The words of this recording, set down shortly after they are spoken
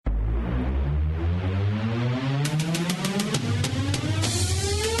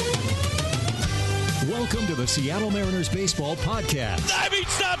the Seattle Mariners Baseball Podcast. Diving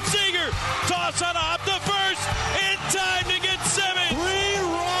stop, Seager. Toss on up to first. In time to get Simmons.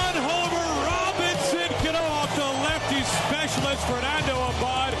 Three-run homer. Robinson Cano off the lefty specialist Fernando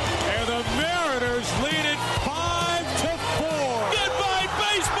Abad. And the Mariners lead it 5-4. Goodbye,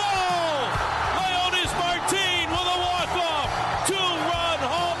 baseball. Leonis Martin with a walk-off. Two-run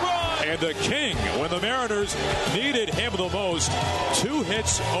home run. And the king, when the Mariners needed him the most, 2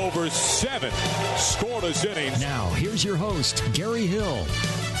 hits over 7 scoreless innings. Now, here's your host, Gary Hill.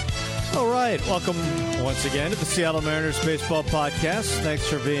 All right, welcome once again to the Seattle Mariners Baseball Podcast. Thanks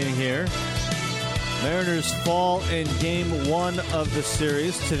for being here. Mariners fall in Game 1 of the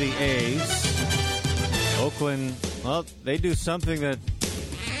series to the A's. Oakland, well, they do something that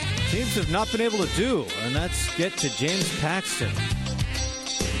teams have not been able to do, and that's get to James Paxton.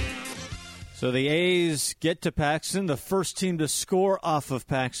 So the A's get to Paxton, the first team to score off of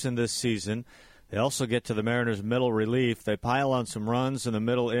Paxton this season. They also get to the Mariners' middle relief. They pile on some runs in the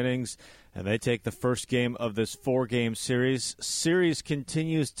middle innings, and they take the first game of this 4-game series. Series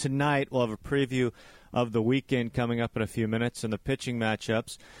continues tonight. We'll have a preview of the weekend coming up in a few minutes and the pitching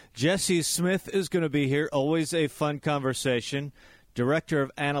matchups. Jesse Smith is going to be here. Always a fun conversation. Director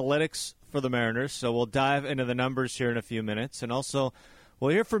of Analytics for the Mariners. So we'll dive into the numbers here in a few minutes. And also,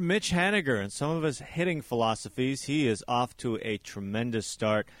 we'll hear from Mitch Haniger and some of his hitting philosophies. He is off to a tremendous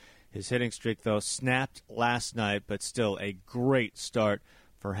start. His hitting streak, though, snapped last night, but still a great start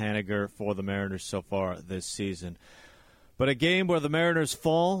for Haniger for the Mariners so far this season. But a game where the Mariners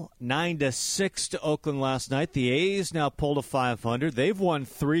fall 9-6 to Oakland last night. The A's now pulled to 500. They've won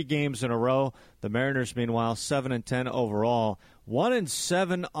 3 games in a row. The Mariners, meanwhile, 7-10 overall.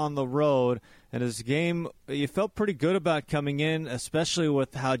 1-7 on the road. And this game, you felt pretty good about coming in, especially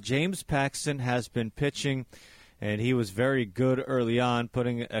with how James Paxton has been pitching. And he was very good early on,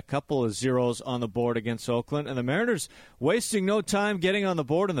 putting a couple of zeros on the board against Oakland. And the Mariners wasting no time getting on the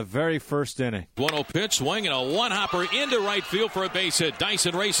board in the very first inning. 1-0 pitch, swing, and a one-hopper into right field for a base hit.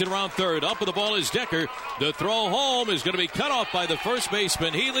 Dyson racing around third. Up with the ball is Decker. The throw home is going to be cut off by the first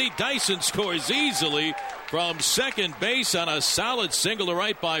baseman, Healy. Dyson scores easily from second base on a solid single to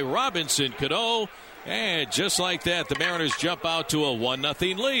right by Robinson Cano. And just like that, the Mariners jump out to a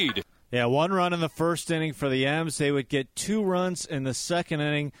 1-0 lead. Yeah, 1 run in the first inning for the M's. They would get 2 runs in the second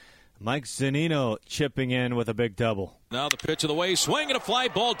inning. Mike Zunino chipping in with a big double. Now the pitch of the way, swing and a fly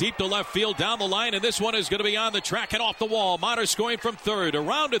ball deep to left field down the line, and this one is going to be on the track and off the wall. Motter scoring from third.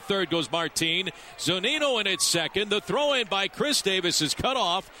 Around to third goes Martin. Zunino in at second. The throw in by Chris Davis is cut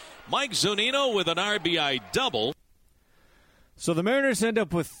off. Mike Zunino with an RBI double. So the Mariners end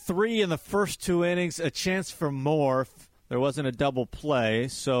up with 3 in the first 2 innings, a chance for more. There wasn't a double play,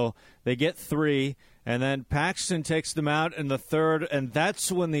 so they get 3, and then Paxton takes them out in the third, and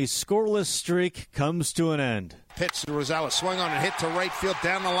that's when the scoreless streak comes to an end. Pitch to Rosales, swung on and hit to right field,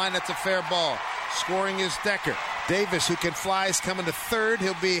 down the line, that's a fair ball. Scoring is Decker. Davis, who can fly, is coming to third.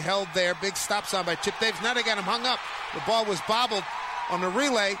 He'll be held there. Big stop sign by Chip Davis. Now they got him hung up. The ball was bobbled on the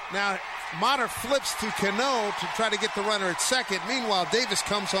relay. Now Motter flips to Cano to try to get the runner at second. Meanwhile, Davis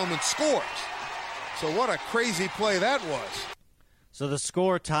comes home and scores. So what a crazy play that was. So the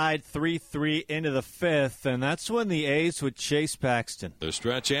score tied 3-3 into the 5th, and that's when the A's would chase Paxton. The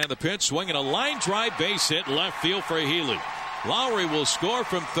stretch and the pitch, swinging a line drive base hit left field for Healy. Lowry will score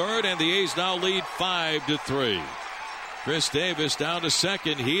from third, and the A's now lead 5-3. Chris Davis down to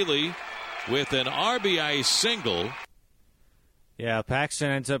second. Healy with an RBI single. Yeah,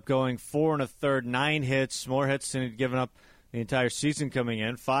 Paxton ends up going 4 1/3, 9 hits, more hits than he'd given up the entire season coming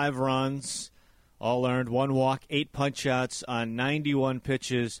in. 5 runs. All earned, 1 walk, 8 punch-outs on 91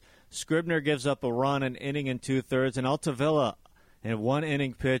 pitches. Scribner gives up a run, an inning and 2/3. And Altavilla, in 1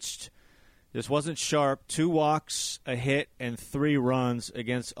 inning pitched, just wasn't sharp. 2 walks, a hit, and 3 runs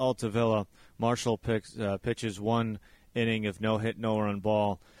against Altavilla. Marshall pitches 1 inning of no-hit, no-run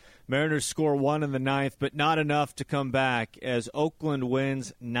ball. Mariners score 1 in the 9th, but not enough to come back as Oakland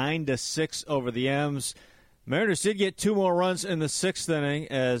wins 9-6 over the M's. Mariners did get 2 more runs in the 6th inning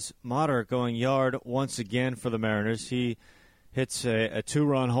as Motter going yard once again for the Mariners. He hits a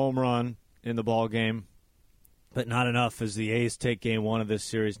 2-run home run in the ball game, but not enough as the A's take Game 1 of this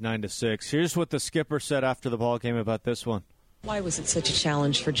series 9-6. Here's what the skipper said after the ball game about this one. Why was it such a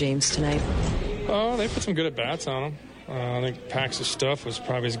challenge for James tonight? They put some good at-bats on him. I think Pax's stuff was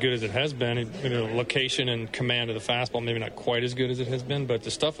probably as good as it has been. Location and command of the fastball, maybe not quite as good as it has been, but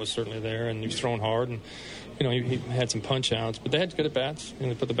the stuff was certainly there, and he was throwing hard, and he had some punch outs, but they had good at bats,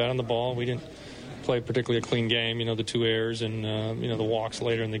 and they put the bat on the ball. We didn't play particularly a clean game. The 2 errors and, the walks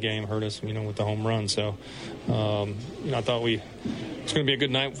later in the game hurt us, with the home run. So, I thought it's going to be a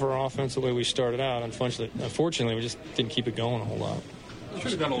good night for our offense the way we started out. Unfortunately, we just didn't keep it going a whole lot. You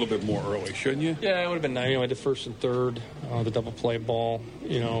should have done a little bit more early, shouldn't you? Yeah, it would have been nice. I did first and third, the double play ball,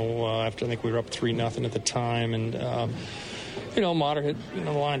 after I think we were up 3-0 at the time. And, Motter hit,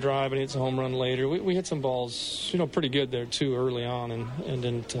 the line drive and hits a home run later. We hit some balls, pretty good there, too, early on. And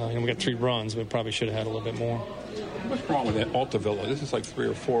didn't, we got 3 runs, but probably should have had a little bit more. What's wrong with that Altavilla? This is like 3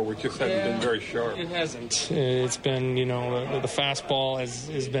 or 4, which just hasn't been very sharp. It hasn't. It's been, the fastball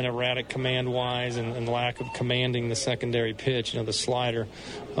has been erratic command-wise and lack of commanding the secondary pitch, the slider,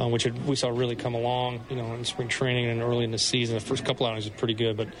 which we saw really come along, in spring training and early in the season. The first couple outings was pretty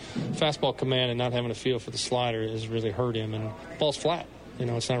good, but fastball command and not having a feel for the slider has really hurt him. And the ball's flat.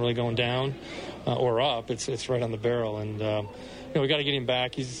 It's not really going down or up. It's right on the barrel. And, we got to get him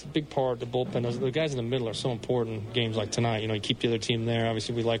back. He's a big part of the bullpen. The guys in the middle are so important. Games like tonight, you keep the other team there.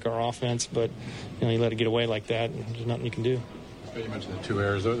 Obviously, we like our offense, but you let it get away like that, and there's nothing you can do. You mentioned the 2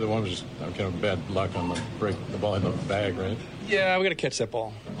 errors. The one was just kind of bad luck on the ball in the bag, right? Yeah, we got to catch that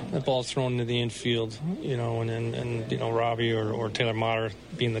ball. That ball's thrown into the infield, and Robbie or Taylor Motter,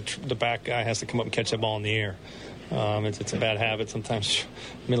 being the back guy, has to come up and catch that ball in the air. It's a bad habit sometimes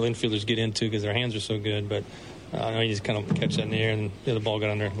middle infielders get into because their hands are so good, but you just kind of catch that in the air, and the other ball got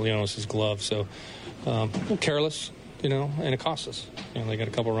under Leonis' glove. So careless, and it cost us. They got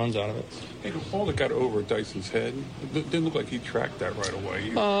a couple runs out of it. Hey, the ball that got over Dyson's head, it didn't look like he tracked that right away.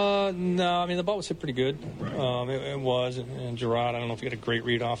 No, the ball was hit pretty good. It was, and Gerard, I don't know if he got a great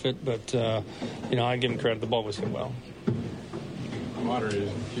read off it, but, I'd give him credit. The ball was hit well. Motter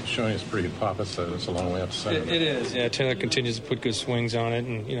keeps showing us pretty good pop. It's a long way up center. It is. Yeah, Taylor continues to put good swings on it,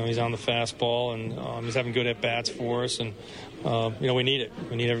 and he's on the fastball, and he's having good at bats for us, and we need it.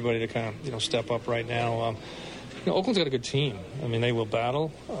 We need everybody to kind of step up right now. Oakland's got a good team. They will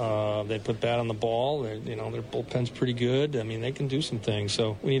battle. They put bat on the ball. Their bullpen's pretty good. They can do some things.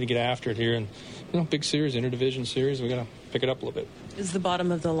 So we need to get after it here. And big series, interdivision series, we got to pick it up a little bit. Is the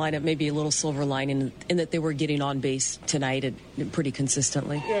bottom of the lineup maybe a little silver lining in that they were getting on base tonight pretty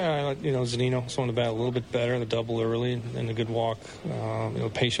consistently? Yeah, Zunino swung the bat a little bit better, the double early, and the good walk,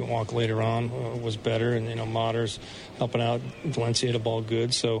 patient walk later on was better, and Motter's helping out. Valencia hit a ball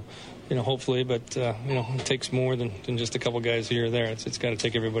good, so hopefully, but it takes more than just a couple guys here or there. It's got to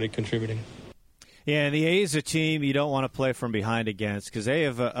take everybody contributing. Yeah, and the A's a team you don't want to play from behind against because they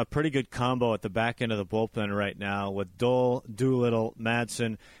have a pretty good combo at the back end of the bullpen right now with Dole, Doolittle,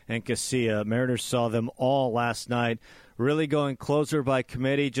 Madsen, and Casilla. Mariners saw them all last night, really going closer by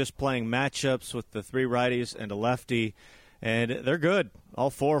committee, just playing matchups with the 3 righties and a lefty, and they're good,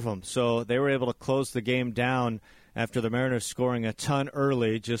 all 4 of them. So they were able to close the game down after the Mariners scoring a ton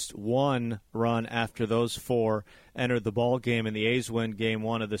early. Just 1 run after those 4 entered the ball game, and the A's win Game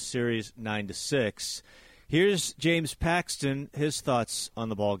 1 of the series 9-6. Here's James Paxton, his thoughts on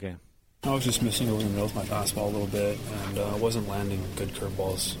the ball game. I was just missing over the middle with my fastball a little bit, and I wasn't landing good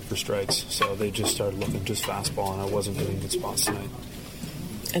curveballs for strikes, so they just started looking just fastball, and I wasn't hitting good spots tonight.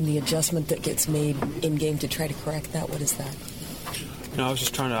 And the adjustment that gets made in-game to try to correct that, what is that? I was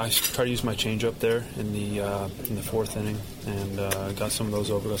just trying to use my changeup there in the 4th inning, and got some of those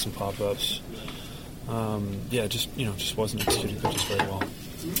over, got some pop-ups. Just wasn't executing pitches very well.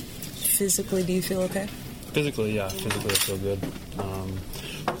 Physically, do you feel okay? Physically, yeah. Physically, I feel good.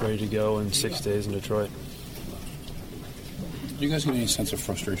 Ready to go in 6 days in Detroit. Do you guys get any sense of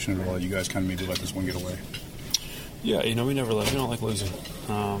frustration at all? You guys kind of maybe let this one get away? Yeah, we don't like losing.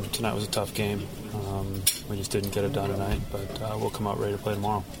 Tonight was a tough game. We just didn't get it done tonight, but we'll come out ready to play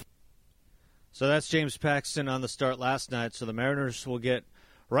tomorrow. So that's James Paxton on the start last night. So the Mariners will get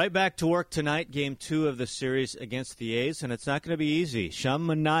right back to work tonight, Game 2 of the series against the A's, and it's not going to be easy. Sean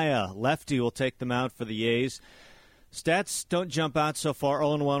Manaea, lefty, will take them out for the A's. Stats don't jump out so far.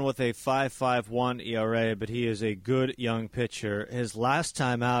 0-1 with a 5.51 ERA, but he is a good young pitcher. His last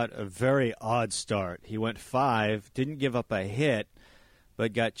time out, a very odd start. He went 5, didn't give up a hit,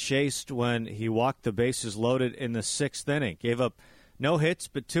 but got chased when he walked the bases loaded in the 6th inning. Gave up no hits,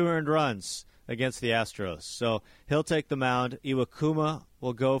 but 2 earned runs against the Astros. So he'll take the mound. Iwakuma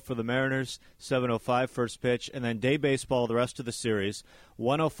will go for the Mariners, 7:05 first pitch, and then day baseball the rest of the series,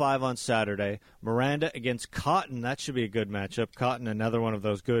 1:05 on Saturday. Miranda against Cotton. That should be a good matchup. Cotton, another one of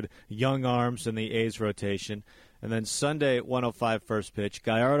those good young arms in the A's rotation. And then Sunday, 1:05 first pitch.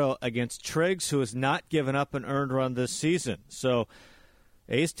 Gallardo against Triggs, who has not given up an earned run this season. So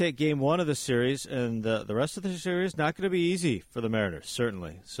A's take Game 1 of the series, and the rest of the series not going to be easy for the Mariners,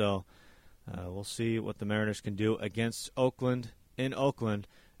 certainly. So we'll see what the Mariners can do against Oakland in Oakland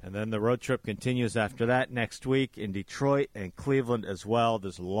And then the road trip continues after that next week in Detroit and Cleveland as well.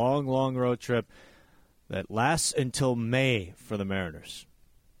 This long, long road trip that lasts until May for the Mariners.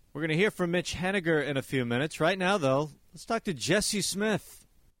 We're going to hear from Mitch Haniger in a few minutes. Right now, though, let's talk to Jesse Smith.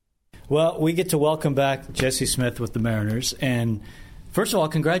 Well, we get to welcome back Jesse Smith with the Mariners. And first of all,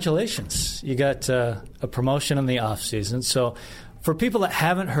 congratulations. You got a promotion in the offseason. So for people that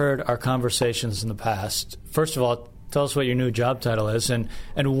haven't heard our conversations in the past, first of all, tell us what your new job title is, and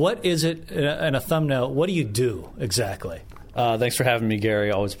what is it in a thumbnail? What do you do exactly? Thanks for having me,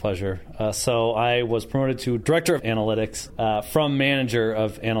 Gary. Always a pleasure. So I was promoted to Director of Analytics from Manager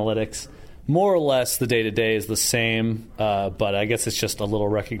of Analytics. More or less, the day-to-day is the same, but I guess it's just a little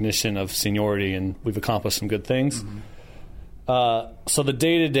recognition of seniority, and we've accomplished some good things. Mm-hmm. So the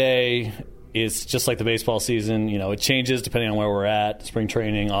day-to-day is just like the baseball season. You know, it changes depending on where we're at, spring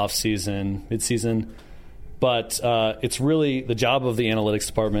training, off-season, mid-season. But it's really the job of the analytics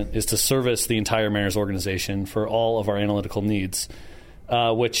department is to service the entire Mariners organization for all of our analytical needs,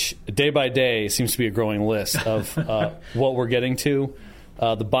 which day by day seems to be a growing list of what we're getting to.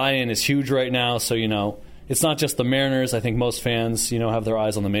 The buy-in is huge right now, so, you know, it's not just the Mariners. I think most fans, you know, have their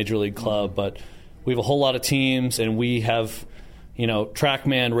eyes on the Major League club, but we have a whole lot of teams, and we have, you know,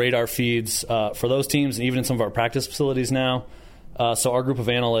 TrackMan radar feeds for those teams, and even in some of our practice facilities now. So our group of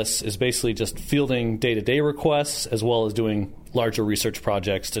analysts is basically just fielding day-to-day requests as well as doing larger research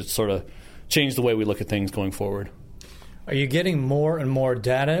projects to sort of change the way we look at things going forward. Are you getting more and more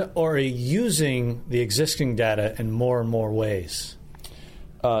data, or are you using the existing data in more and more ways?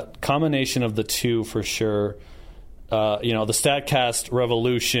 Combination of the two for sure. You know, the StatCast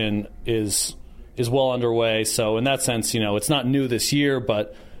revolution is well underway. So in that sense, you know, it's not new this year,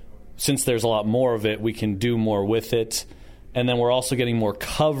 but since there's a lot more of it, we can do more with it. And then we're also getting more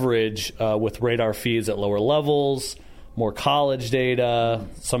coverage with radar feeds at lower levels, more college data,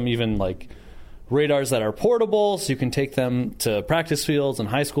 some even like radars that are portable, so you can take them to practice fields and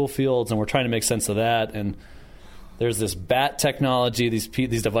high school fields, and we're trying to make sense of that. And there's this bat technology,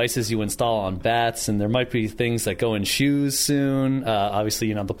 these devices you install on bats, and there might be things that go in shoes soon. Obviously,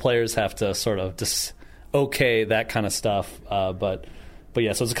 you know, the players have to sort of just okay that kind of stuff. But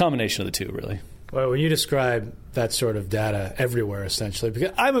yeah, so it's a combination of the two, really. Well, when you describe that sort of data everywhere, essentially,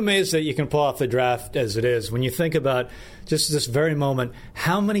 because I'm amazed that you can pull off the draft as it is. When you think about just this very moment,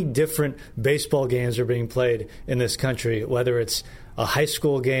 how many different baseball games are being played in this country, whether it's a high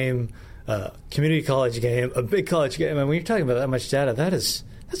school game, a community college game, a big college game. I mean, when you're talking about that much data, that's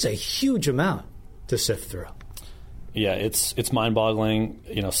a huge amount to sift through. Yeah, it's mind-boggling.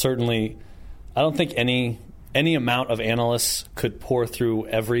 You know, certainly, I don't think any amount of analysts could pour through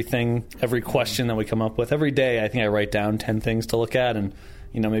everything, every question that we come up with. Every day, I think I write down 10 things to look at, and,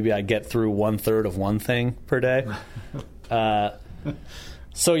 you know, maybe I get through 1/3 of one thing per day.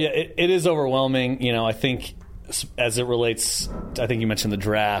 So, yeah, it is overwhelming. You know, I think as it relates, I think you mentioned the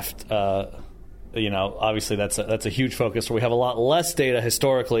draft. You know, obviously that's a huge focus where we have a lot less data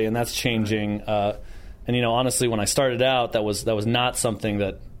historically, and that's changing. And, you know, honestly, when I started out, that was not something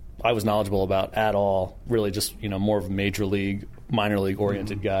that I was knowledgeable about at all. Really just, you know, more of a major league, minor league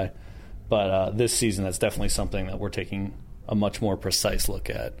oriented guy. But this season, that's definitely something that we're taking a much more precise look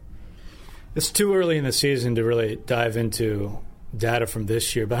at. It's too early in the season to really dive into data from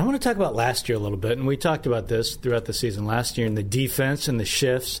this year, but I want to talk about last year a little bit. And we talked about this throughout the season last year in the defense and the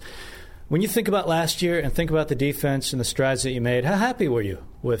shifts. When you think about last year and think about the defense and the strides that you made, how happy were you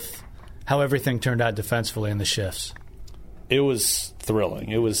with how everything turned out defensively in the shifts? It was thrilling.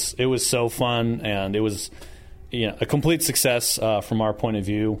 It was so fun, and it was, you know, a complete success from our point of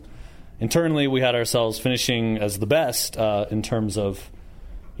view. Internally, we had ourselves finishing as the best in terms of,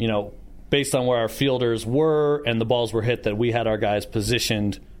 you know, based on where our fielders were and the balls were hit, that we had our guys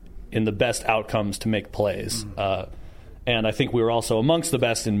positioned in the best outcomes to make plays. And I think we were also amongst the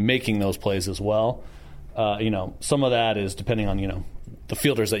best in making those plays as well. You know, some of that is depending on, you know, the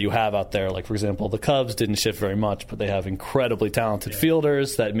fielders that you have out there. Like, for example, the Cubs didn't shift very much, but they have incredibly talented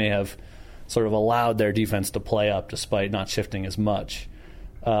fielders that may have sort of allowed their defense to play up despite not shifting as much.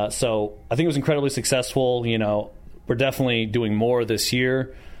 So I think it was incredibly successful. You know, we're definitely doing more this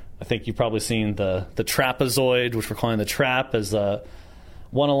year. I think you've probably seen the trapezoid, which we're calling the trap, as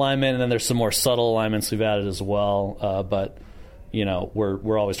one alignment, and then there's some more subtle alignments we've added as well. But, you know,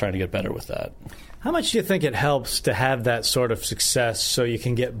 we're always trying to get better with that. How much do you think it helps to have that sort of success so you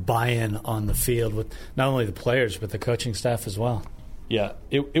can get buy-in on the field with not only the players but the coaching staff as well? Yeah,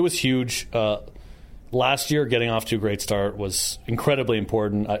 it was huge. Last year, getting off to a great start was incredibly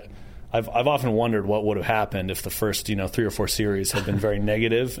important. I've often wondered what would have happened if the first, you know, 3 or 4 series had been very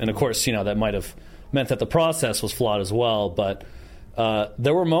negative. And, of course, you know, that might have meant that the process was flawed as well. But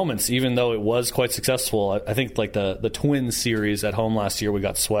there were moments, even though it was quite successful. I think like the Twins series at home last year, we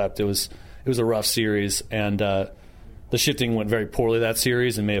got swept. It was a rough series, and the shifting went very poorly that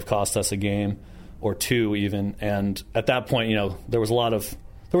series and may have cost us a game or two even. And at that point, there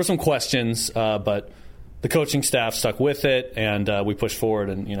were some questions, but the coaching staff stuck with it, and we pushed forward.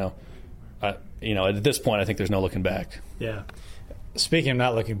 And at this point, I think there's no looking back. Yeah. Speaking of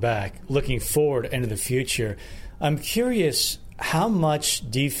not looking back, looking forward into the future, I'm curious how much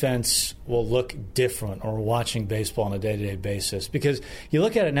defense will look different or watching baseball on a day-to-day basis. Because you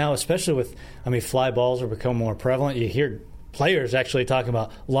look at it now, especially with, fly balls are becoming more prevalent. You hear players actually talking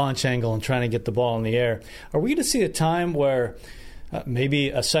about launch angle and trying to get the ball in the air. Are we going to see a time where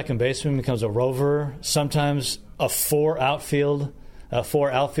maybe a second baseman becomes a rover, sometimes a four outfielder if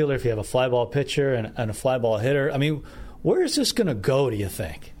you have a fly ball pitcher and a fly ball hitter? Where is this going to go, do you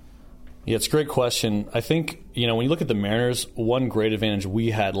think? Yeah, it's a great question. I think, when you look at the Mariners, one great advantage we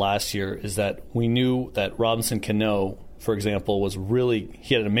had last year is that we knew that Robinson Cano, for example,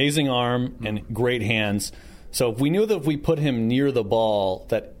 he had an amazing arm and great hands. So if we knew that if we put him near the ball,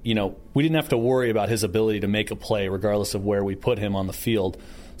 that, we didn't have to worry about his ability to make a play regardless of where we put him on the field.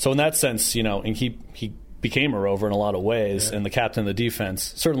 So in that sense, and he became a rover in a lot of ways, and the captain of the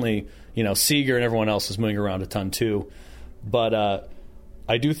defense. Certainly, Seager and everyone else was moving around a ton too. But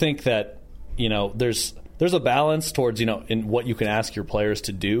I do think that, there's a balance towards, in what you can ask your players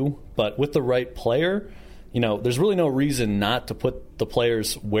to do. But with the right player, there's really no reason not to put the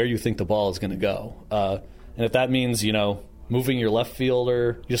players where you think the ball is going to go. And if that means, moving your left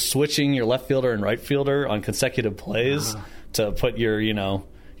fielder, just switching your left fielder and right fielder on consecutive plays to put your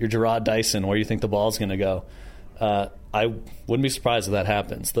Jarrod Dyson where you think the ball is going to go, I wouldn't be surprised if that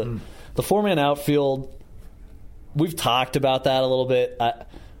happens. The four-man outfield, we've talked about that a little bit.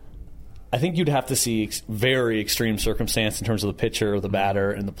 I think you'd have to see very extreme circumstance in terms of the pitcher, the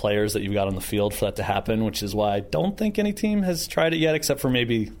batter, and the players that you've got on the field for that to happen, which is why I don't think any team has tried it yet, except for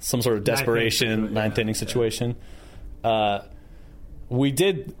maybe some sort of desperation ninth inning situation. We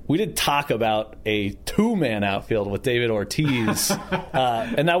did talk about a two-man outfield with David Ortiz,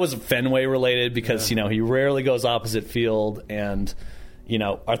 and that was Fenway related because he rarely goes opposite field, and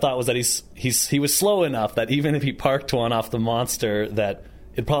our thought was that he was slow enough that even if he parked one off the monster, that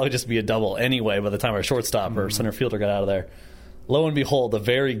it'd probably just be a double anyway by the time our shortstop or center fielder got out of there. Lo and behold, the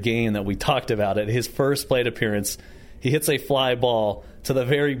very game that we talked about at his first plate appearance, he hits a fly ball to the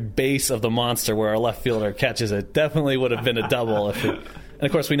very base of the monster where our left fielder catches it. Definitely would have been a double. And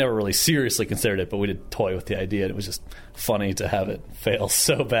of course, we never really seriously considered it, but we did toy with the idea. It was just funny to have it fail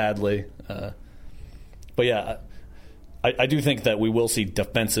so badly. But yeah, I do think that we will see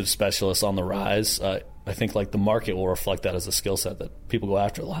defensive specialists on the rise. I think the market will reflect that as a skill set that people go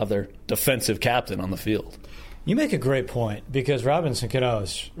after. They'll have their defensive captain on the field. You make a great point because Robinson Cano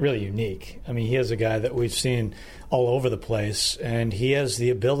is really unique. He is a guy that we've seen all over the place, and he has the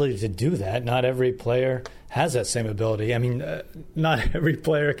ability to do that. Not every player has that same ability. Not every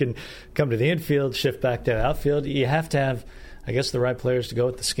player can come to the infield, shift back to the outfield. You have to have, I guess, the right players to go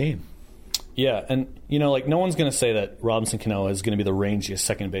with the scheme. Yeah, and, no one's going to say that Robinson Cano is going to be the rangiest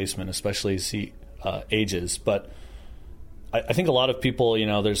second baseman, especially as he ages. But I think a lot of people,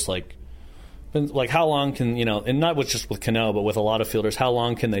 there's how long can, and not just with Cano, but with a lot of fielders, how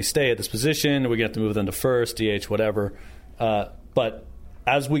long can they stay at this position? Are we going to have to move them to first, DH, whatever? But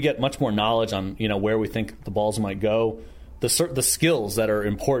as we get much more knowledge on, where we think the balls might go, the skills that are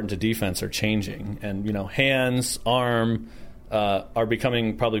important to defense are changing. And, hands, arm are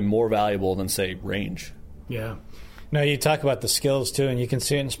becoming probably more valuable than, say, range. Yeah. Now, you talk about the skills, too, and you can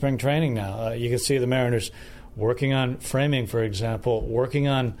see it in spring training now. You can see the Mariners working on framing, for example, working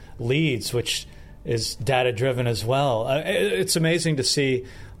on leads, which is data-driven as well. It's amazing to see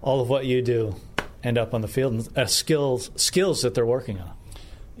all of what you do end up on the field and skills that they're working on.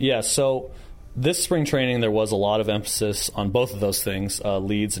 Yeah, so this spring training there was a lot of emphasis on both of those things,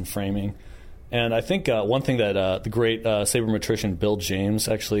 leads and framing. And I think one thing that the great sabermetrician Bill James,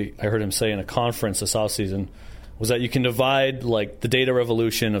 actually, I heard him say in a conference this offseason, was that you can divide the data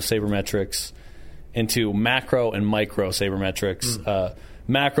revolution of sabermetrics into macro and micro sabermetrics.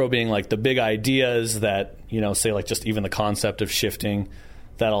 Macro being the big ideas that, say just even the concept of shifting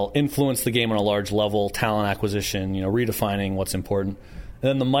that'll influence the game on a large level, talent acquisition, redefining what's important. And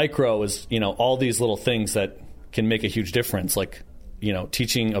then the micro is, all these little things that can make a huge difference,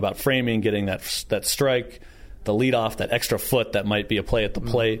 teaching about framing, getting that strike, the leadoff, that extra foot that might be a play at the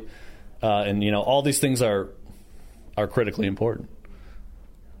plate. And, all these things are critically important.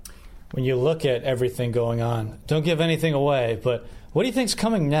 When you look at everything going on, don't give anything away, but what do you think's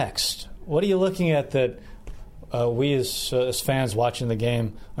coming next? What are you looking at that we as fans watching the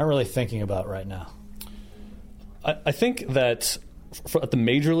game aren't really thinking about right now? I think that at the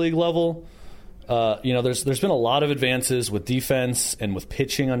major league level, there's been a lot of advances with defense and with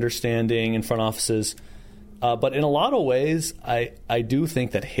pitching understanding in front offices. But in a lot of ways, I do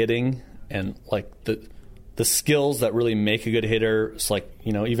think that hitting and like the skills that really make a good hitter, it's like,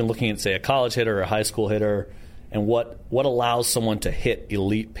 even looking at, say, a college hitter or a high school hitter, and what allows someone to hit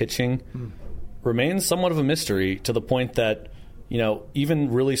elite pitching remains somewhat of a mystery, to the point that,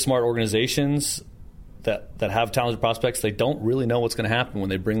 even really smart organizations that have talented prospects, they don't really know what's going to happen when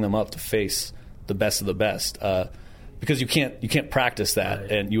they bring them up to face the best of the best, because you can't practice that,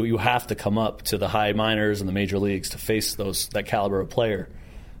 right. And you have to come up to the high minors and the major leagues to face that caliber of player.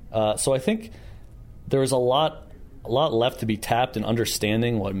 So I think there's a lot left to be tapped in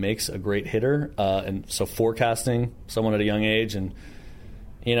understanding what makes a great hitter, and so forecasting someone at a young age. And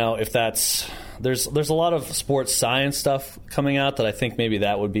if there's a lot of sports science stuff coming out that I think maybe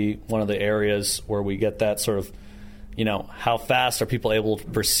that would be one of the areas where we get that sort of, how fast are people able to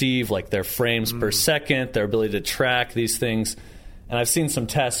perceive like their frames per second, their ability to track these things. And I've seen some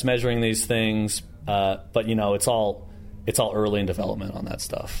tests measuring these things, but it's all early in development on that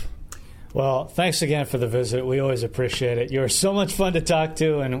stuff. Well, thanks again for the visit. We always appreciate it. You're so much fun to talk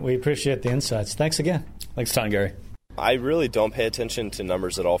to, and we appreciate the insights. Thanks again. Thanks, Tom, Gary. I really don't pay attention to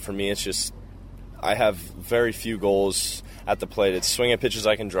numbers at all. For me, it's just I have very few goals at the plate. It's swing at pitches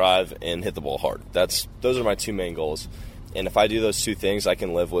I can drive and hit the ball hard. Those are my two main goals. And if I do those two things, I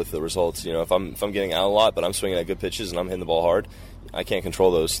can live with the results. If I'm getting out a lot, but I'm swinging at good pitches and I'm hitting the ball hard, I can't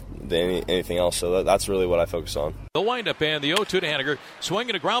control anything else. So that's really what I focus on. The windup and the 0-2 to Haniger.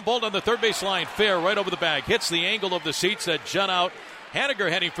 Swinging a ground ball down the third base line. Fair right over the bag. Hits the angle of the seats that jut out. Haniger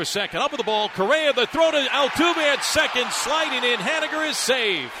heading for second. Up with the ball. Correa, the throw to Altuve at second. Sliding in. Haniger is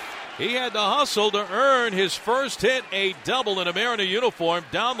safe. He had to hustle to earn his first hit, a double in a Mariner uniform.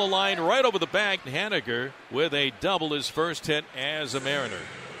 Down the line, right over the bag. Haniger with a double, his first hit as a Mariner.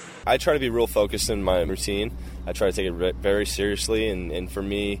 I try to be real focused in my routine. I try to take it very seriously, and for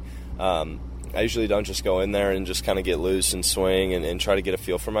me, I usually don't just go in there and just kind of get loose and swing and try to get a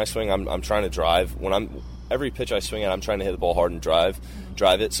feel for my swing. I'm trying to drive. Every pitch I swing at, I'm trying to hit the ball hard and drive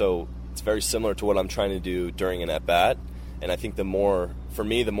it. So it's very similar to what I'm trying to do during an at-bat. And I think the more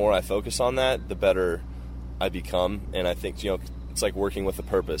I focus on that, the better I become. And I think, it's like working with a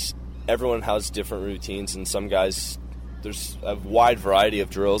purpose. Everyone has different routines, and some guys, there's a wide variety of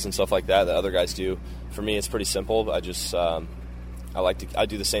drills and stuff like that other guys do. For me, it's pretty simple. I just I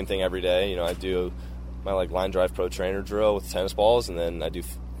do the same thing every day. I do my line drive pro trainer drill with tennis balls, and then I do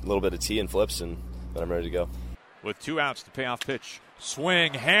a little bit of tee and flips, and then I'm ready to go. With 2 outs, the payoff pitch.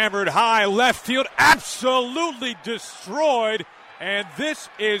 Swing, hammered high, left field, absolutely destroyed. And this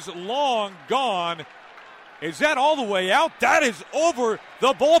is long gone. Is that all the way out? That is over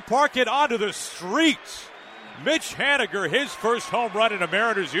the ballpark and onto the streets. Mitch Haniger, his first home run in a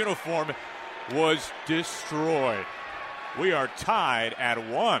Mariners uniform, was destroyed. We are tied at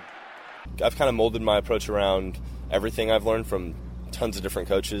 1. I've kind of molded my approach around everything I've learned from tons of different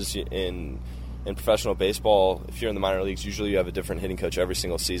coaches in professional baseball. If you're in the minor leagues, usually you have a different hitting coach every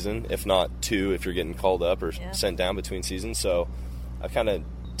single season, if not 2 if you're getting called up or sent down between seasons. So I've kind of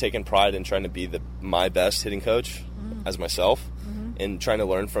taken pride in trying to be my best hitting coach as myself and trying to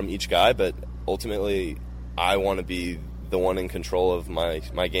learn from each guy, but ultimately I want to be the one in control of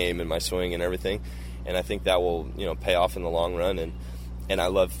my game and my swing and everything. And I think that will pay off in the long run. And I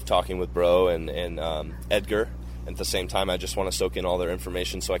love talking with Bro and Edgar. At the same time, I just want to soak in all their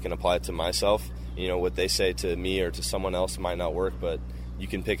information so I can apply it to myself. What they say to me or to someone else might not work, but you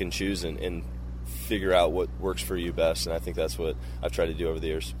can pick and choose and figure out what works for you best. And I think that's what I've tried to do over the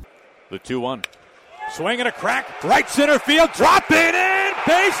years. The 2-1. Swing and a crack. Right center field. Drop it in.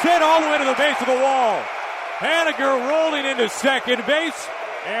 Base hit all the way to the base of the wall. Haniger rolling into second base.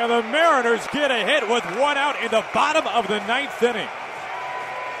 And the Mariners get a hit with 1 out in the bottom of the 9th inning.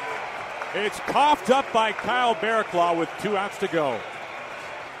 It's coughed up by Kyle Barraclough with 2 outs to go.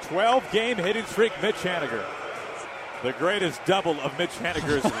 12-game hitting streak, Mitch Haniger. The greatest double of Mitch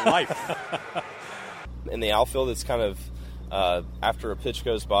Haniger's life. In the outfield, it's kind of after a pitch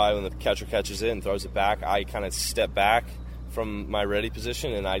goes by, when the catcher catches it and throws it back, I kind of step back from my ready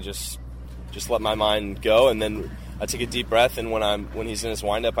position and I just let my mind go, and then I take a deep breath, and when he's in his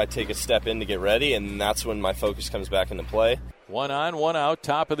windup, I take a step in to get ready, and that's when my focus comes back into play. 1 on, 1 out,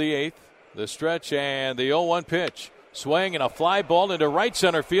 top of the 8th. The stretch and the 0-1 pitch. Swing and a fly ball into right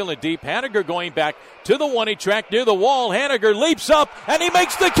center field and deep. Haniger going back to the 1-8 track near the wall. Haniger leaps up and he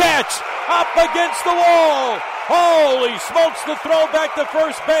makes the catch. Up against the wall. Holy smokes, the throw back to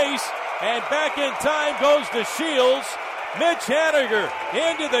first base. And back in time goes to Shields. Mitch Haniger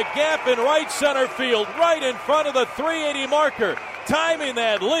into the gap in right center field, right in front of the 380 marker, timing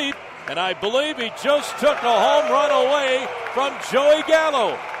that leap, and I believe he just took a home run away from Joey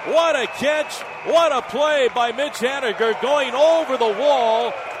Gallo. What a catch, what a play by Mitch Haniger going over the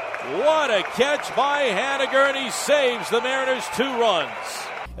wall. What a catch by Haniger, and he saves the Mariners 2 runs.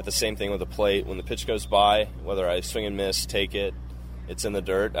 At the same thing with the plate, when the pitch goes by, whether I swing and miss, take it, it's in the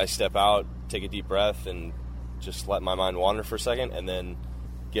dirt, I step out, take a deep breath, and just let my mind wander for a second, and then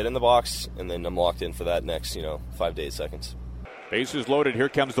get in the box, and then I'm locked in for that next, 5 to 8 seconds. Bases loaded. Here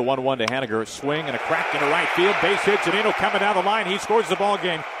comes the 1-1 to Haniger. A swing and a crack into right field. Base hit. Zunino coming down the line. He scores the ball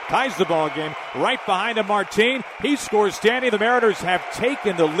game. Ties the ball game. Right behind him, Martin. He scores standing. The Mariners have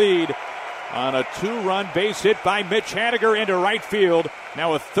taken the lead on a 2-run base hit by Mitch Haniger into right field.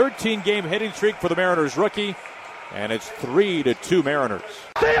 Now a 13-game hitting streak for the Mariners rookie, and it's 3-2 Mariners.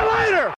 See you later!